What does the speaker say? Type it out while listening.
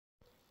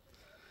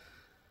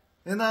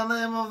In the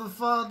name of the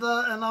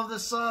Father, and of the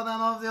Son,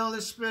 and of the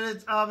Holy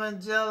Spirit, Amen.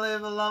 Dearly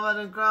beloved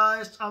in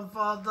Christ, I'm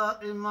Father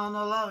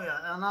Emmanuel,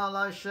 and I'll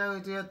like share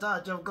with you a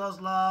touch of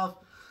God's love.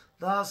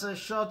 That's a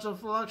short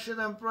reflection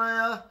and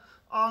prayer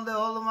on the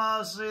Holy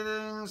Mass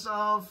readings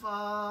of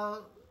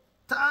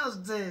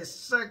Thursday,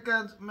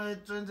 2nd May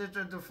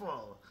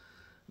 2024.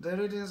 The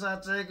readings are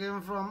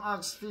taken from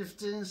Acts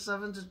 15,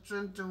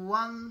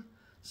 7-21,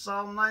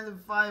 Psalm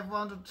 95,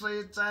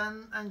 1-3,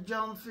 10, and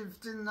John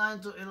 15,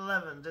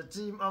 9-11. The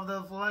theme of the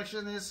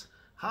reflection is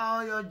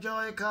how your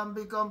joy can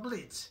be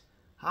complete.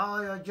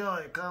 How your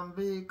joy can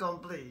be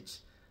complete.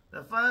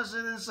 The first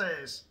reading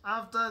says,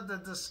 after the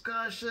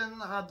discussion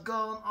had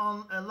gone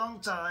on a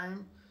long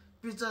time,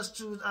 Peter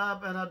stood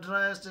up and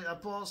addressed the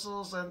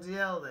apostles and the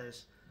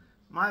elders.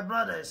 My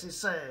brothers, he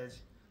said,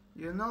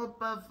 you know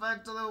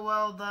perfectly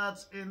well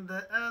that in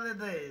the early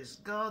days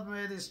God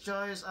made his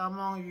choice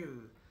among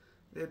you.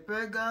 The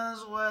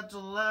pagans were to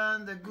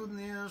learn the good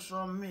news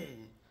from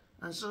me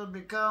and so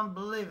become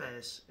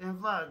believers.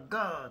 In fact,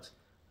 God,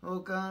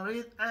 who can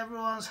read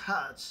everyone's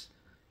hearts,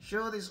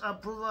 showed his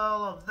approval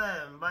of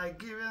them by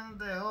giving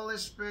the Holy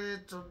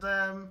Spirit to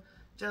them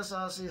just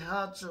as he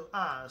had to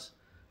us.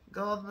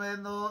 God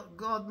made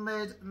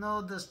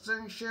no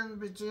distinction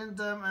between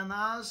them and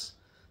us,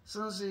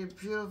 since he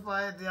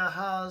purified their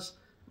hearts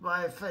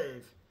by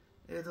faith.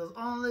 It will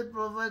only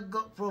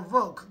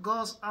provoke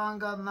God's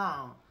anger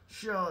now,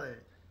 surely,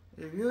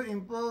 if you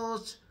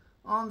impose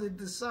on the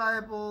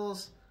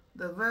disciples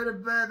the very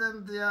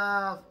burden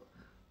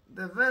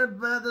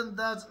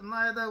that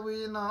neither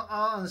we nor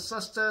our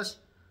ancestors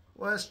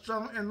were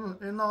strong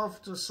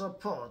enough to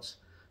support.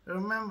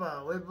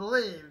 Remember, we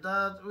believe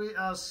that we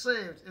are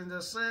saved in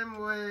the same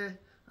way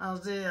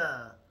as they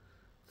are,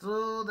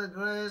 through the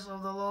grace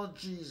of the Lord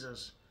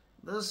Jesus.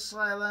 This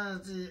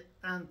silenced the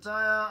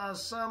entire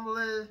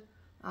assembly,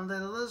 and they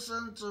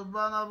listened to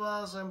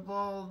Barnabas and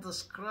Paul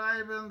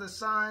describing the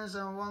signs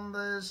and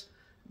wonders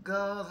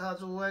God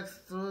had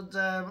worked through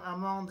them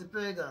among the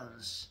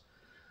pagans.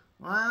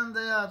 When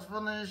they had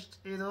finished,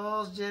 it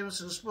was James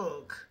who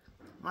spoke.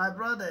 My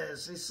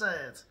brothers, he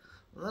said,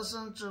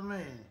 listen to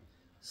me.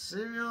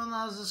 Simeon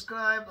has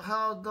described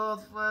how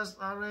God first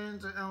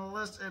arranged to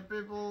enlist a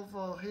people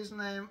for his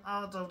name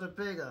out of the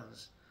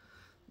pagans.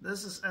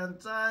 This is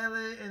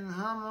entirely in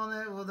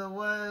harmony with the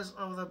words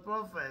of the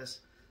prophets,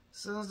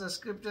 since the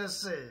scriptures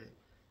say,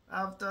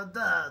 after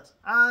that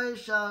I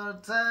shall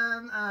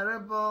return and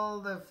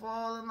rebuild the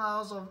fallen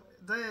house of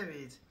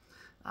David.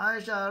 I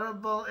shall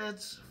rebuild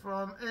it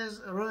from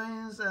its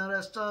ruins and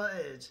restore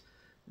it.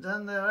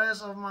 Then the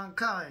rest of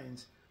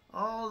mankind,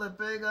 all the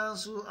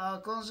pagans who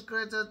are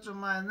consecrated to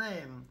my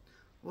name,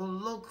 will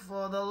look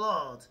for the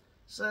Lord,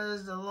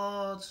 says the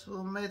Lord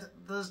who made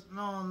this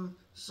known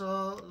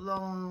so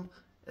long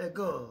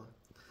ago.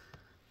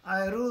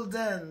 I rule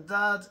then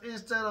that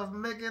instead of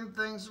making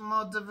things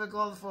more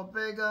difficult for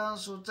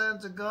pagans who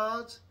turn to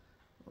God,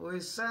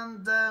 we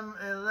send them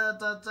a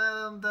letter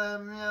telling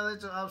them merely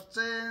to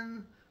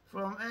abstain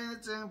from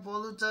anything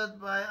polluted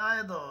by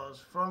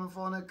idols, from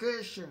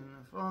fornication,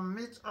 from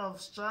meat of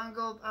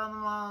strangled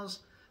animals,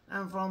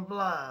 and from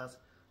blood.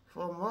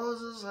 For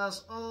Moses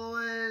has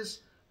always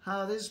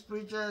had his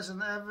preachers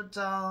in every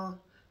town,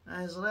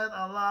 and is read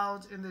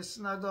aloud in the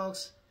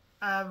synagogues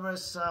every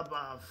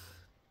Sabbath.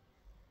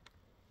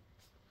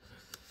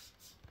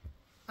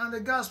 And the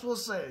gospel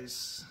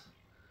says,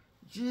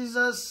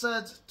 Jesus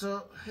said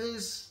to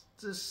his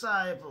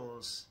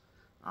disciples,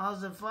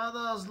 as the Father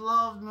has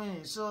loved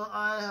me, so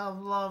I have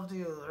loved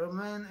you.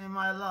 Remain in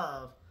my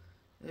love.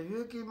 If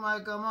you keep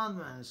my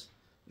commandments,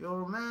 you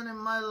will remain in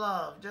my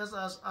love, just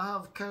as I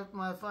have kept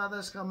my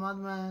Father's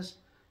commandments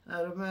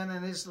and remain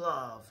in his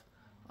love.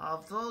 I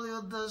have told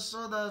you this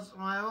so that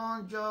my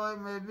own joy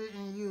may be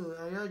in you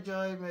and your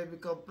joy may be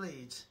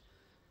complete.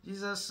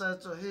 Jesus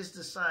said to his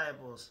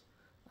disciples,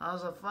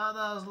 as the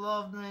Father has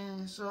loved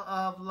me, so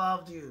I have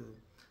loved you.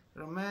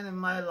 Remain in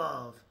my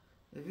love.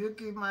 If you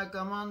keep my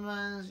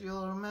commandments, you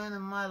will remain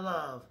in my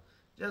love,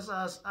 just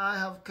as I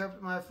have kept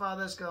my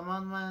Father's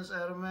commandments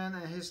and remain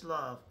in his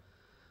love.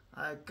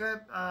 I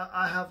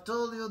have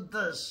told you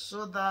this,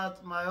 so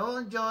that my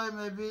own joy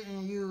may be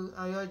in you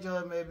and your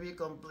joy may be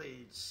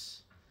complete.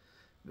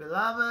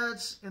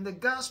 Beloved, in the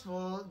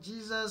gospel,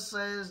 Jesus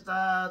says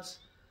that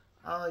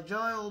our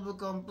joy will be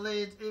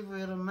complete if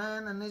we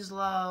remain in his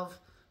love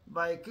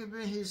by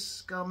keeping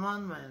his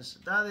commandments,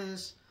 that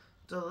is,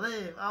 to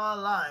live our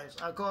lives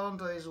according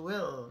to his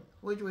will,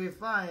 which we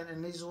find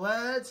in his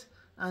word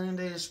and in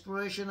the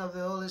inspiration of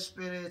the Holy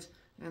Spirit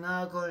in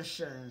our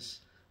conscience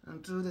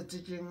and through the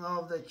teaching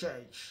of the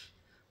church.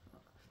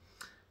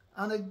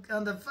 And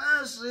the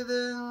first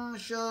reading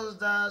shows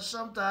that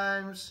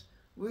sometimes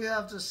we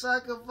have to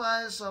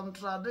sacrifice some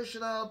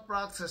traditional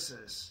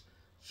practices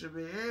to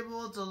be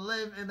able to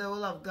live in the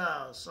will of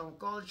God. Some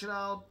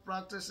cultural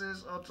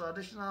practices or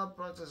traditional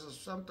practices,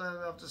 sometimes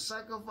we have to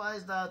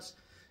sacrifice that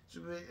to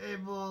be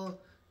able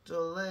to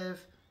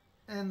live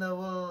in the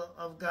will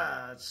of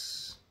God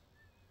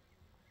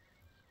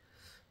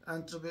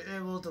and to be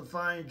able to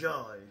find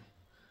joy.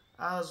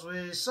 as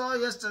we saw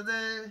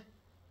yesterday,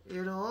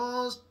 it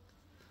was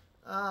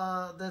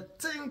the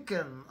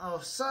thinking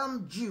of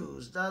some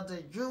Jews that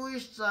the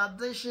Jewish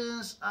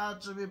traditions are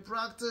to be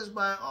practiced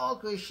by all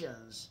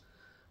Christians.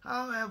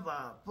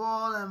 However,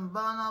 Paul and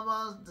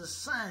Barnabas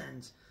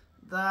discerned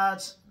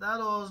that that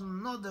was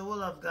not the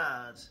will of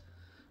God.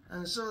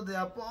 And so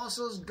the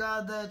apostles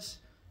gathered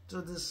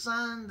to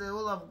discern the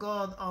will of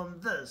God on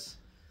this.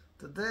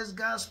 Today's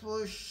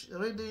gospel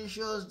reading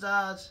shows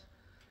that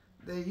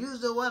they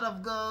used the word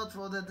of God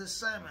for the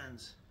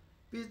discernment.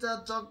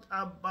 Peter talked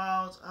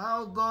about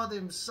how God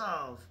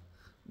himself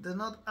did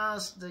not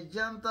ask the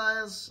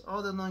Gentiles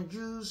or the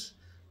non-Jews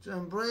to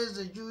embrace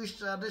the Jewish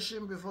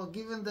tradition before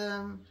giving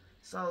them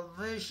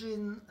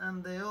salvation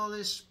and the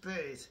Holy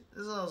Spirit.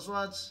 This was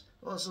what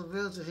was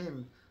revealed to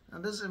him.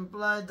 And this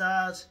implied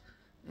that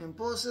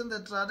imposing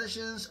the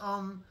traditions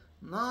on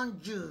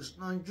non-Jews,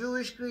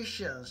 non-Jewish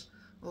Christians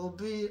will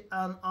be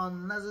an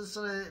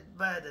unnecessary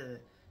burden.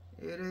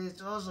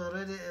 It was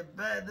already a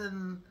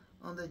burden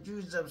on the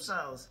Jews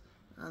themselves,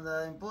 and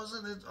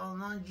imposing it on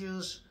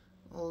non-Jews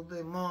will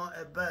be more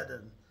a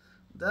burden.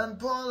 Then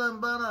Paul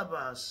and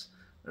Barnabas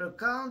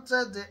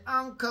recounted the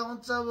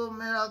uncountable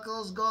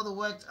miracles God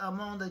worked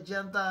among the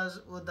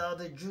Gentiles without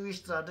the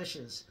Jewish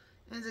traditions,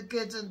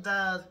 indicating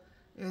that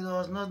it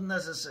was not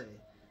necessary.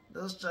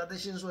 Those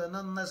traditions were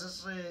not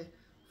necessary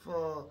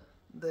for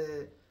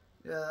the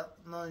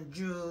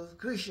non-Jew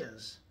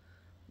Christians.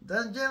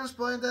 Then James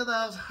pointed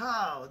out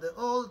how the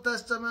Old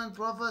Testament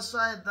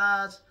prophesied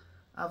that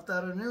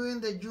after renewing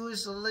the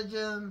Jewish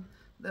religion,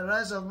 the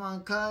rest of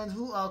mankind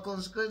who are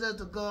consecrated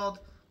to God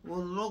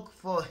will look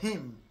for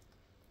him.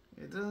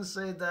 It didn't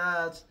say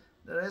that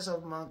the rest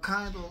of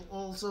mankind will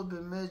also be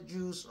made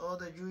Jews or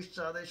the Jewish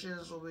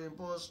traditions will be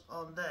imposed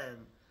on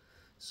them.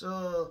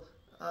 So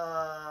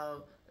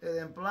it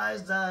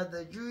implies that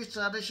the Jewish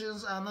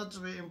traditions are not to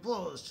be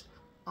imposed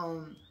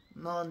on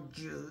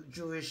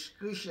non-Jewish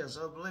Christians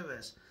or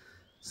believers.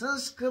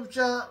 Since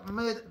Scripture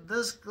made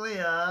this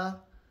clear,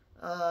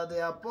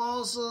 the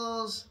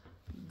apostles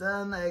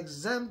then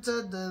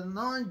exempted the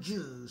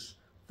non-Jews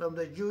from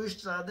the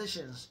Jewish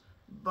traditions,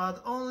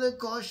 but only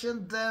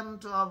cautioned them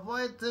to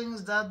avoid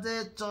things that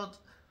they thought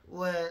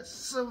were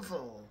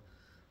sinful.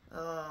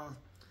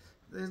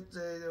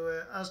 They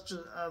were asked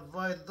to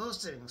avoid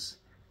those things.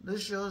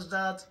 This shows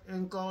that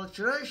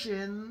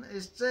inculturation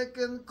is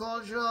taking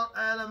cultural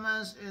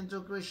elements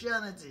into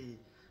Christianity,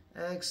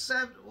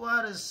 except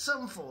what is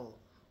sinful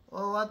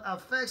or what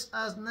affects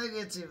us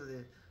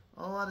negatively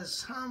or what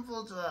is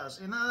harmful to us.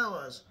 In other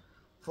words,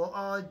 for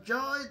our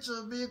joy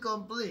to be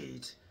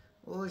complete,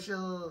 we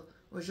shall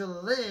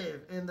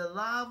live in the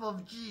love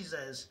of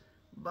Jesus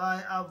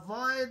by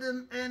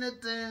avoiding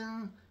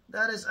anything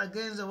that is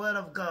against the word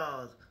of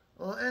God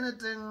or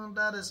anything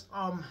that is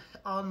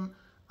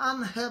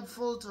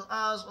unhelpful to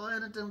us or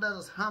anything that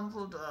is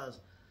harmful to us.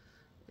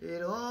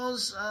 It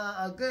was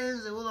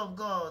against the will of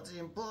God to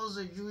impose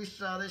the Jewish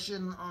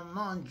tradition on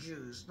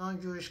non-Jews,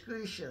 non-Jewish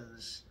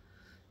Christians.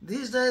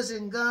 These days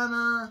in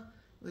Ghana,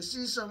 we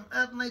see some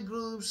ethnic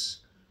groups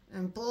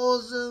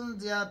imposing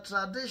their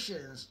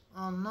traditions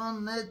on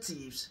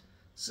non-natives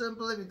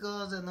simply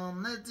because the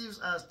non-natives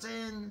are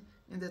staying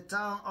in the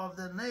town of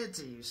the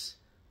natives.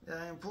 They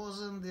are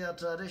imposing their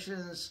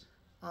traditions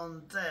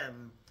on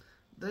them.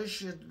 This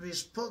should be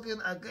spoken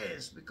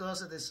against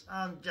because it is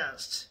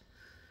unjust.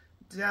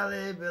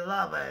 Dearly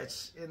beloved,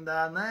 in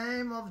the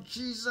name of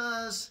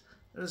Jesus,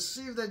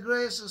 receive the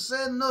grace to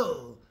say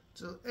no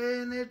to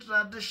any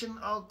tradition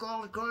or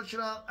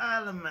cultural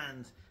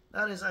element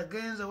that is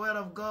against the word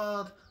of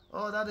God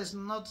or that is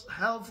not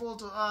helpful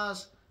to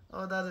us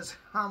or that is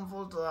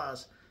harmful to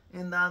us.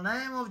 In the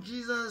name of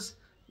Jesus,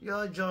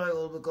 your joy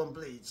will be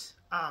complete.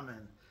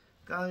 Amen.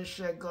 Can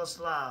share God's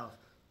love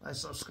by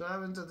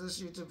subscribing to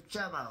this YouTube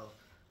channel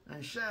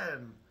and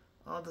sharing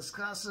or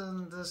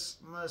discussing this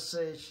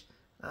message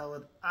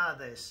with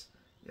others.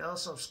 Your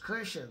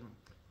subscription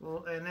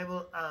will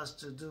enable us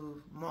to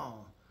do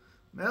more.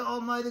 May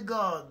Almighty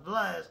God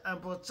bless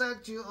and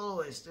protect you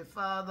always, the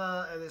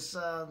Father and the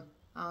Son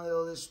and the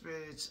Holy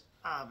Spirit.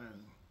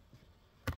 Amen.